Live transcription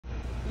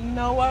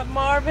know what,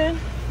 Marvin?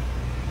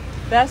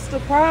 That's the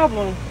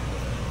problem.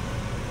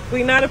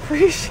 We not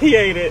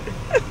appreciated.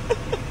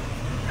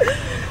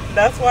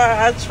 That's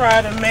why I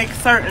try to make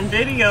certain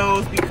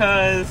videos,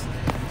 because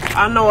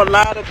I know a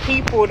lot of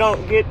people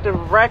don't get the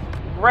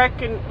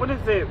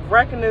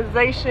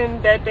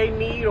recognition that they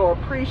need, or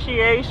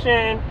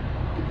appreciation,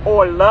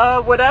 or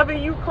love, whatever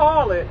you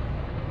call it.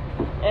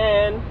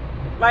 And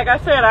like I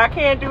said, I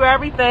can't do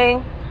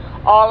everything.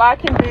 All I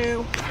can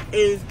do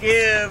is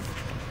give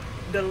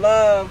the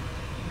love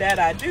that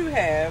I do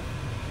have.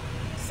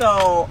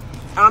 So,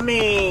 I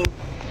mean,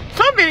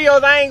 some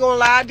videos, I ain't gonna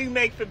lie, I do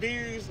make for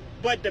views,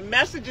 but the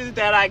messages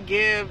that I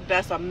give,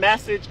 that's a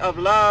message of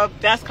love,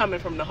 that's coming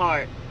from the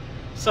heart.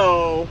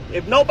 So,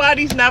 if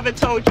nobody's never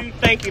told you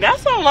thank you,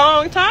 that's a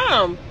long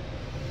time.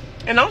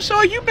 And I'm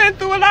sure you've been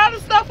through a lot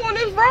of stuff on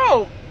this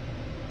road.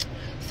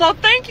 So,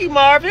 thank you,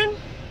 Marvin.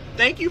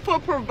 Thank you for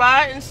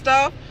providing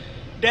stuff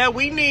that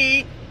we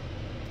need.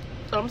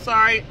 I'm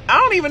sorry. I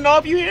don't even know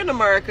if you're here in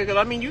America, because,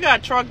 I mean, you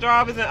got truck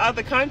drivers in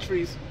other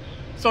countries.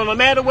 So, no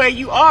matter where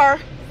you are,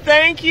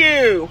 thank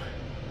you.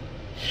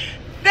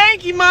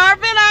 Thank you,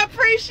 Marvin. I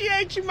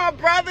appreciate you, my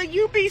brother.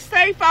 You be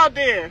safe out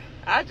there.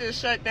 I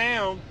just shut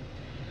down.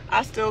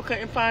 I still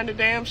couldn't find a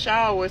damn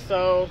shower,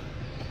 so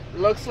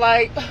looks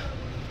like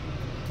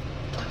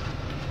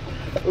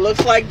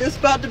this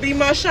about to be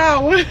my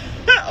shower.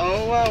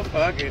 Oh, well,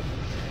 fuck it.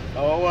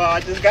 Oh, well, I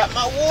just got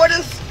my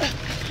waters.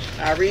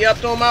 I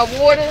re-upped on my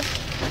water.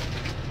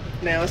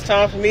 Now it's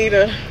time for me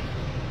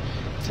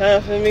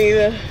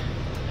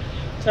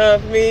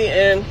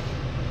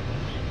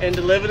and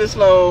deliver this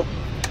load.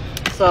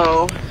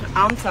 So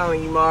I'm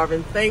telling you,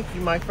 Marvin, thank you,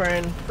 my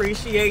friend.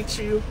 Appreciate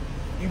you.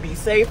 You be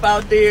safe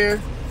out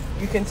there.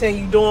 You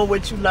continue doing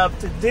what you love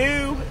to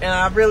do. And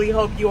I really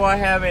hope you are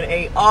having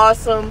a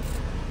awesome,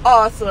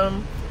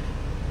 awesome,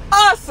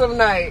 awesome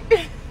night.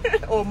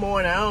 Or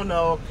morning, I don't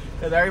know,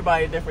 because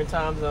everybody in different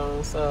time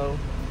zones. So,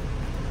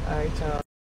 all right, y'all.